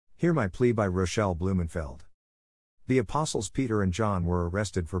Hear My Plea by Rochelle Blumenfeld. The apostles Peter and John were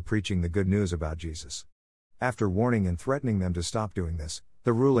arrested for preaching the good news about Jesus. After warning and threatening them to stop doing this,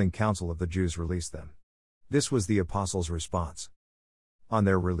 the ruling council of the Jews released them. This was the apostles' response. On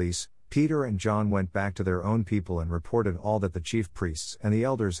their release, Peter and John went back to their own people and reported all that the chief priests and the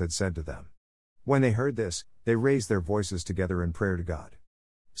elders had said to them. When they heard this, they raised their voices together in prayer to God.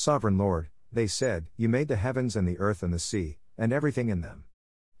 Sovereign Lord, they said, You made the heavens and the earth and the sea, and everything in them.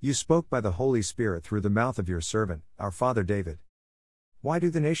 You spoke by the Holy Spirit through the mouth of your servant, our father David. Why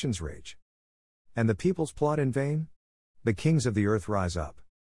do the nations rage? And the peoples plot in vain? The kings of the earth rise up.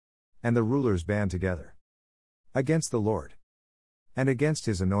 And the rulers band together. Against the Lord. And against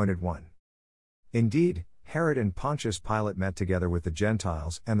his anointed one. Indeed, Herod and Pontius Pilate met together with the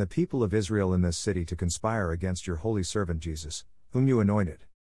Gentiles and the people of Israel in this city to conspire against your holy servant Jesus, whom you anointed.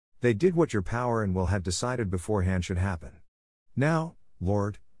 They did what your power and will had decided beforehand should happen. Now,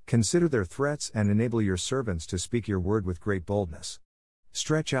 Lord, consider their threats and enable your servants to speak your word with great boldness.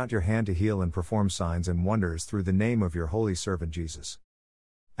 Stretch out your hand to heal and perform signs and wonders through the name of your holy servant Jesus.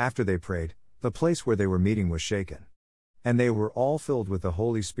 After they prayed, the place where they were meeting was shaken. And they were all filled with the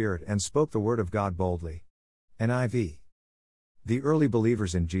Holy Spirit and spoke the word of God boldly. NIV. The early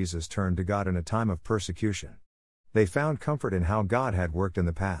believers in Jesus turned to God in a time of persecution. They found comfort in how God had worked in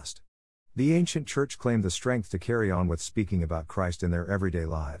the past. The ancient church claimed the strength to carry on with speaking about Christ in their everyday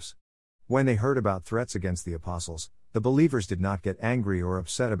lives. When they heard about threats against the apostles, the believers did not get angry or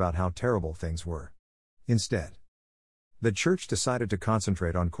upset about how terrible things were. Instead, the church decided to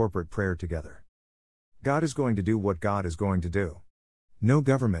concentrate on corporate prayer together. God is going to do what God is going to do. No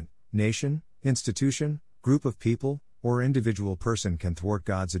government, nation, institution, group of people, or individual person can thwart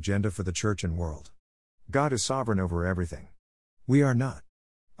God's agenda for the church and world. God is sovereign over everything. We are not.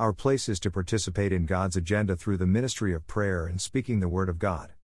 Our place is to participate in God's agenda through the ministry of prayer and speaking the word of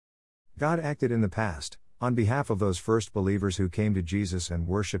God. God acted in the past, on behalf of those first believers who came to Jesus and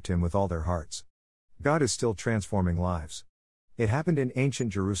worshipped Him with all their hearts. God is still transforming lives. It happened in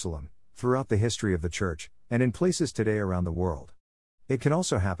ancient Jerusalem, throughout the history of the church, and in places today around the world. It can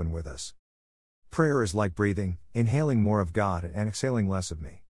also happen with us. Prayer is like breathing, inhaling more of God and exhaling less of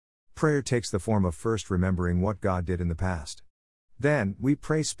me. Prayer takes the form of first remembering what God did in the past. Then, we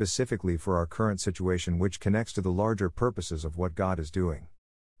pray specifically for our current situation, which connects to the larger purposes of what God is doing.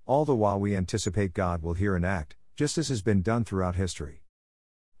 All the while we anticipate God will hear and act, just as has been done throughout history.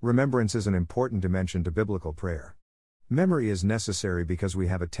 Remembrance is an important dimension to biblical prayer. Memory is necessary because we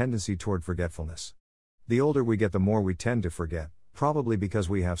have a tendency toward forgetfulness. The older we get, the more we tend to forget, probably because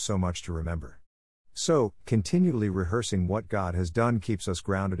we have so much to remember. So, continually rehearsing what God has done keeps us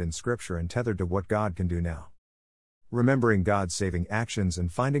grounded in Scripture and tethered to what God can do now. Remembering God's saving actions and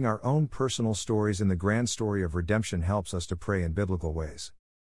finding our own personal stories in the grand story of redemption helps us to pray in biblical ways.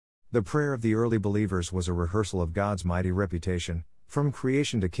 The prayer of the early believers was a rehearsal of God's mighty reputation, from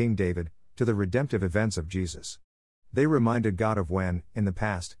creation to King David, to the redemptive events of Jesus. They reminded God of when, in the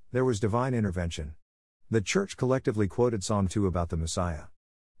past, there was divine intervention. The church collectively quoted Psalm 2 about the Messiah.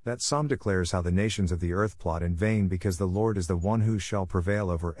 That psalm declares how the nations of the earth plot in vain because the Lord is the one who shall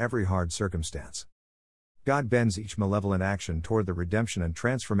prevail over every hard circumstance. God bends each malevolent action toward the redemption and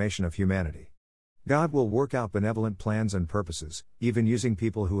transformation of humanity. God will work out benevolent plans and purposes, even using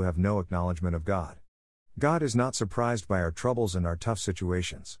people who have no acknowledgement of God. God is not surprised by our troubles and our tough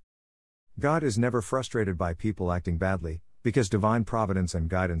situations. God is never frustrated by people acting badly, because divine providence and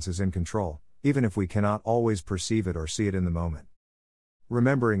guidance is in control, even if we cannot always perceive it or see it in the moment.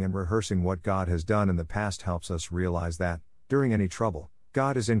 Remembering and rehearsing what God has done in the past helps us realize that, during any trouble,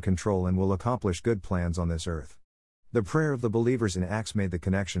 God is in control and will accomplish good plans on this earth. The prayer of the believers in Acts made the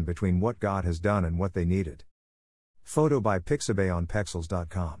connection between what God has done and what they needed. Photo by Pixabay on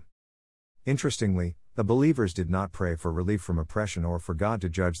Pexels.com. Interestingly, the believers did not pray for relief from oppression or for God to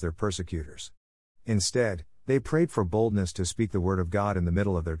judge their persecutors. Instead, they prayed for boldness to speak the word of God in the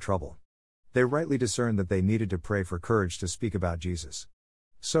middle of their trouble. They rightly discerned that they needed to pray for courage to speak about Jesus.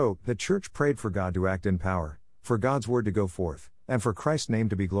 So, the church prayed for God to act in power, for God's word to go forth, and for Christ's name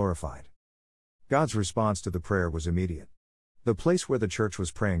to be glorified. God's response to the prayer was immediate. The place where the church was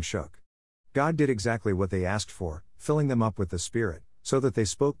praying shook. God did exactly what they asked for, filling them up with the Spirit, so that they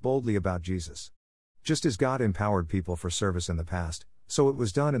spoke boldly about Jesus. Just as God empowered people for service in the past, so it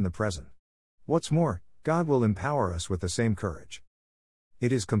was done in the present. What's more, God will empower us with the same courage.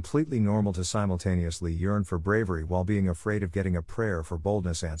 It is completely normal to simultaneously yearn for bravery while being afraid of getting a prayer for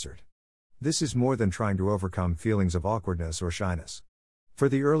boldness answered. This is more than trying to overcome feelings of awkwardness or shyness. For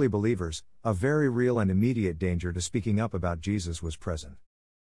the early believers, a very real and immediate danger to speaking up about Jesus was present.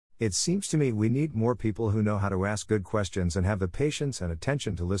 It seems to me we need more people who know how to ask good questions and have the patience and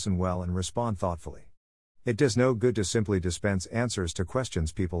attention to listen well and respond thoughtfully. It does no good to simply dispense answers to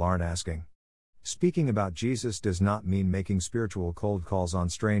questions people aren't asking. Speaking about Jesus does not mean making spiritual cold calls on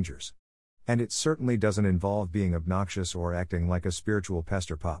strangers. And it certainly doesn't involve being obnoxious or acting like a spiritual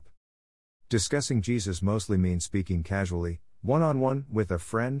pester pup. Discussing Jesus mostly means speaking casually, one-on-one, with a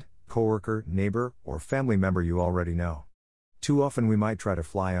friend, coworker, neighbor, or family member you already know. Too often we might try to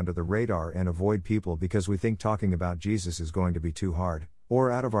fly under the radar and avoid people because we think talking about Jesus is going to be too hard, or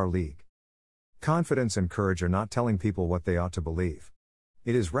out of our league. Confidence and courage are not telling people what they ought to believe.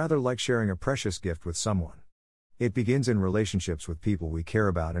 It is rather like sharing a precious gift with someone. It begins in relationships with people we care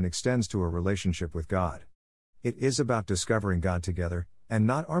about and extends to a relationship with God. It is about discovering God together, and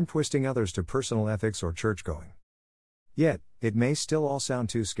not arm-twisting others to personal ethics or church-going. Yet, it may still all sound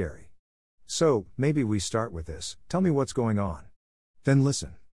too scary. So, maybe we start with this: tell me what's going on. Then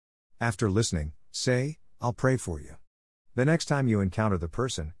listen. After listening, say, I'll pray for you. The next time you encounter the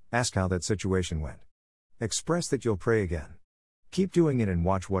person, ask how that situation went. Express that you'll pray again. Keep doing it and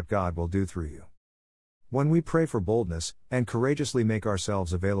watch what God will do through you. When we pray for boldness, and courageously make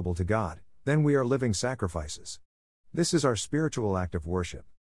ourselves available to God, then we are living sacrifices. This is our spiritual act of worship.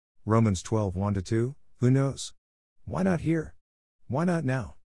 Romans 12:1-2, who knows? Why not here? Why not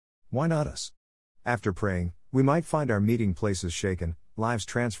now? Why not us? After praying, we might find our meeting places shaken, lives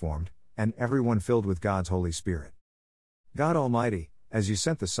transformed, and everyone filled with God's Holy Spirit. God Almighty, as you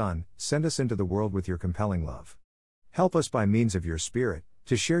sent the Son, send us into the world with your compelling love. Help us by means of your Spirit,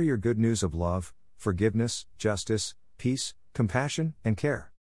 to share your good news of love, forgiveness, justice, peace, compassion, and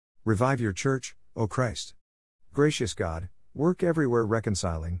care. Revive your church, O Christ. Gracious God, work everywhere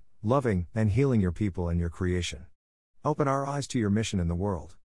reconciling, loving, and healing your people and your creation. Open our eyes to your mission in the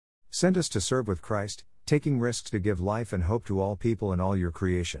world. Send us to serve with Christ, taking risks to give life and hope to all people and all your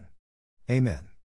creation. Amen.